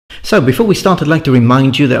So before we start, I'd like to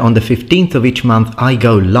remind you that on the 15th of each month I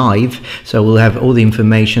go live, so we'll have all the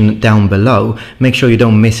information down below. Make sure you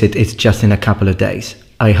don't miss it, it's just in a couple of days.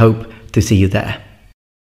 I hope to see you there.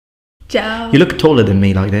 Ciao. You look taller than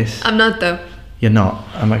me like this. I'm not though. You're not,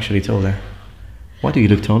 I'm actually taller. Why do you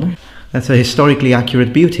look taller? That's a historically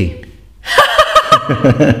accurate beauty.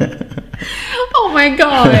 Oh my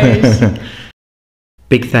gosh.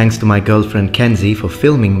 Big thanks to my girlfriend Kenzie for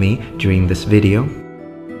filming me during this video.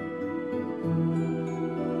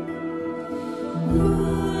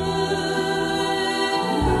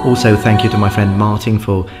 Also, thank you to my friend Martin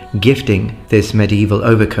for gifting this medieval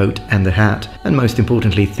overcoat and the hat. And most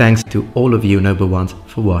importantly, thanks to all of you noble ones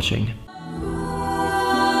for watching.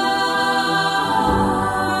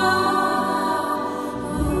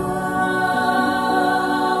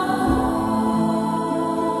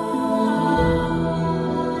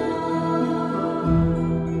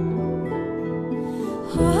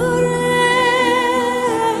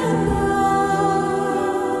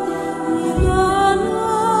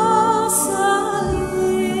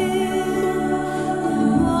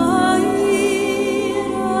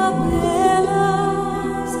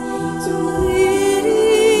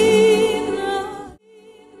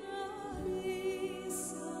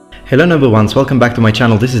 Hello noble ones, welcome back to my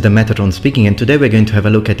channel. This is the Metatron speaking, and today we're going to have a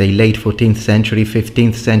look at a late 14th century,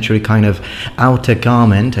 15th century kind of outer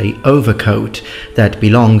garment, a overcoat that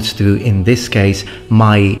belongs to, in this case,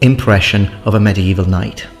 my impression of a medieval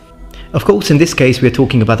knight. Of course, in this case, we're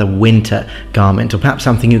talking about a winter garment, or perhaps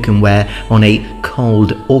something you can wear on a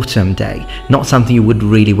cold autumn day. Not something you would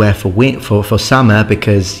really wear for summer,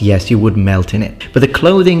 because yes, you would melt in it. But the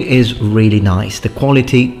clothing is really nice, the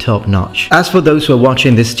quality top notch. As for those who are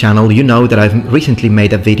watching this channel, you know that I've recently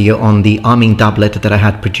made a video on the arming doublet that I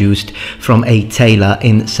had produced from a tailor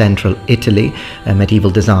in central Italy, a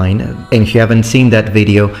medieval design. And if you haven't seen that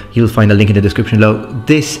video, you'll find a link in the description below.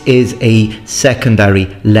 This is a secondary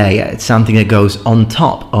layer. Something that goes on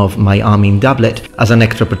top of my arming doublet as an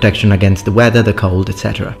extra protection against the weather, the cold,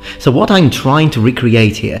 etc. So what I'm trying to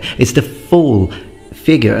recreate here is the full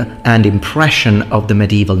figure and impression of the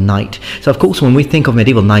medieval knight. So of course, when we think of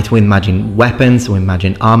medieval knights, we imagine weapons, we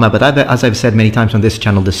imagine armor, but as I've said many times on this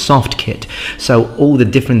channel, the soft kit. So all the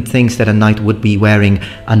different things that a knight would be wearing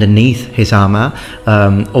underneath his armor,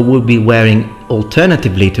 or would be wearing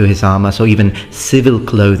alternatively to his armor, so even civil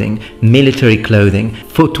clothing, military clothing,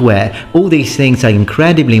 footwear, all these things are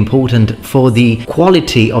incredibly important for the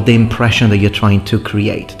quality of the impression that you're trying to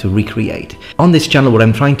create, to recreate. On this channel, what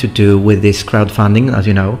I'm trying to do with this crowdfunding, as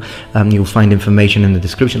you know, you'll find information in the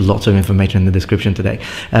description, lots of information in the description today,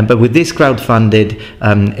 but with this crowdfunded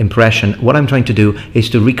impression, what I'm trying to do is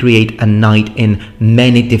to recreate a knight in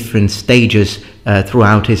many different stages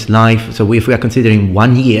throughout his life. So if we are considering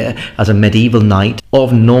 1 year as a medieval knight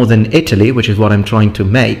of northern Italy, which is what I'm trying to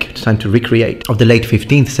make, trying to recreate, of the late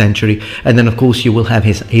 15th century, and then of course he will have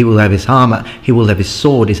his armor, he will have his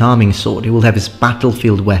sword, his arming sword, he will have his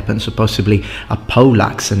battlefield weapons, so possibly a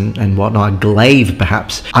poleaxe and whatnot, a glaive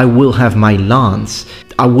perhaps. I will have my lance.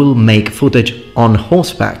 I will make footage on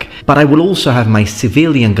horseback, but I will also have my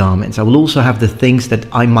civilian garments. I will also have the things that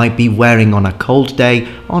I might be wearing on a cold day,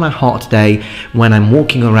 on a hot day, when I'm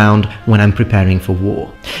walking around, when I'm preparing for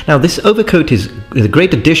war. Now, this overcoat is a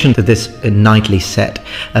great addition to this knightly set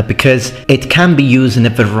because it can be used in a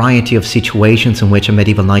variety of situations in which a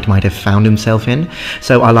medieval knight might have found himself in.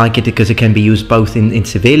 So I like it because it can be used both in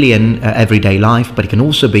civilian everyday life, but it can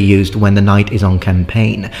also be used when the knight is on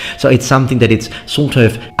campaign. So it's something that it's sort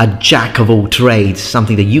of a jack of all trades,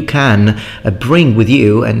 something that you can bring with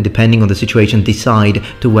you, and depending on the situation decide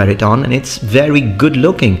to wear it on, and it's very good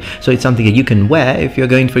looking. So it's something that you can wear if you're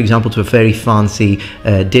going, for example, to a very fancy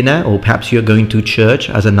dinner, or perhaps you're going to church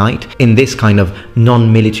as a knight in this kind of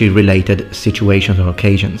non-military related situations or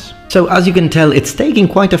occasions. So as you can tell, it's taking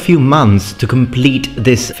quite a few months to complete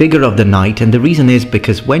this figure of the knight, and the reason is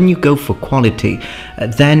because when you go for quality,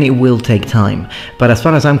 then it will take time. But as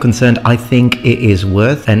far as I'm concerned, I think it is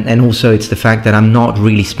worth, and also it's the fact that I'm not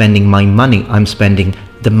really spending my money, I'm spending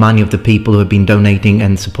the money of the people who have been donating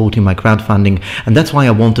and supporting my crowdfunding, and that's why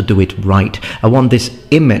I want to do it right. I want this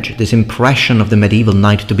image, this impression of the medieval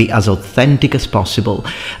knight to be as authentic as possible,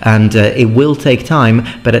 and it will take time,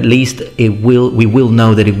 but at least we will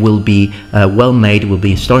know that it will be well made, it will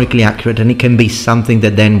be historically accurate, and it can be something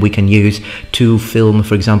that then we can use to film,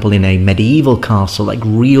 for example, in a medieval castle, like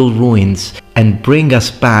real ruins. and bring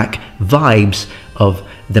us back vibes of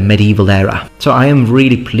the medieval era. So I am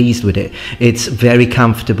really pleased with it. It's very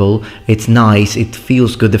comfortable, it's nice, it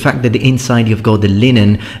feels good. The fact that the inside you've got the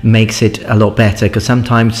linen makes it a lot better, because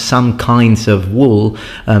sometimes some kinds of wool,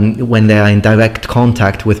 when they are in direct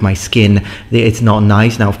contact with my skin, it's not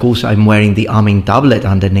nice. Now of course I'm wearing the arming doublet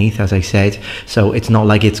underneath, as I said, so it's not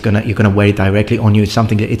like you're gonna wear it directly on you. It's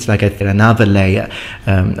something that it's like another layer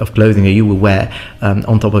of clothing that you will wear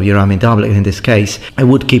on top of your arming doublet. In this case, it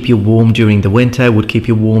would keep you warm during the winter, would keep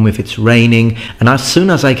you warm if it's raining, and as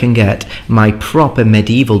soon as I can get my proper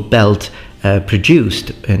medieval belt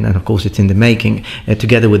produced, and of course it's in the making,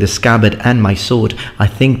 together with the scabbard and my sword, I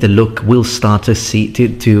think the look will start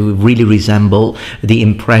to really resemble the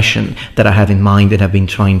impression that I have in mind that I've been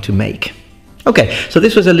trying to make. Okay, so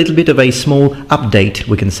this was a little bit of a small update,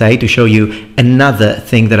 we can say, to show you another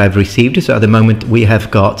thing that I've received. So at the moment we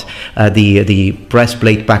have got the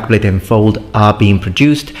breastplate, backplate and fold are being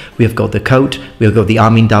produced. We have got the coat, we have got the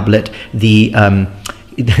arming doublet, the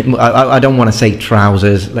I don't want to say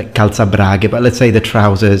trousers like calzabraghe, but let's say the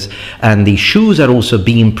trousers, and the shoes are also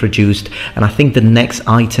being produced. And I think the next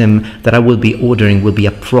item that I will be ordering will be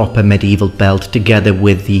a proper medieval belt together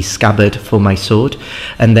with the scabbard for my sword,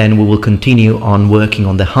 and then we will continue on working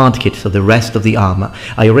on the hard kit, so the rest of the armor.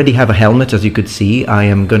 I already have a helmet, as you could see. I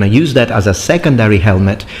am going to use that as a secondary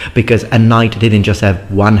helmet, because a knight didn't just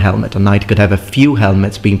have one helmet. A knight could have a few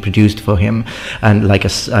helmets being produced for him, and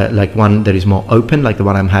like one that is more open, like the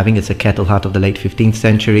one I'm having. It's a kettle hat of the late 15th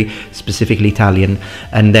century, specifically Italian.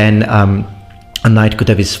 And then a knight could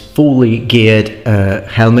have his fully geared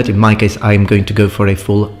helmet. In my case, I'm going to go for a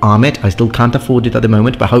full armet. I still can't afford it at the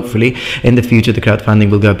moment, but hopefully in the future the crowdfunding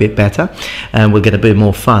will go a bit better and we'll get a bit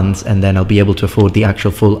more funds, and then I'll be able to afford the actual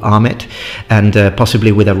full armet, and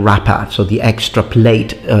possibly with a wrapper, so the extra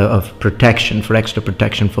plate of protection, for extra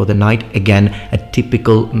protection for the knight. Again, a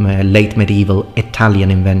typical late medieval Italian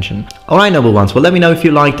invention. Alright, noble ones, well, let me know if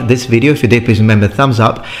you liked this video. If you did, please remember thumbs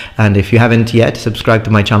up, and if you haven't yet, subscribe to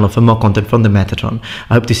my channel for more content from the Metatron.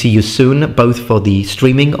 I hope to see you soon, both for the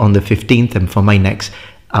streaming on the 15th and for my next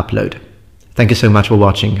upload. Thank you so much for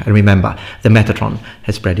watching, and remember, the Metatron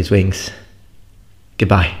has spread his wings.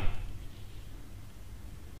 Goodbye.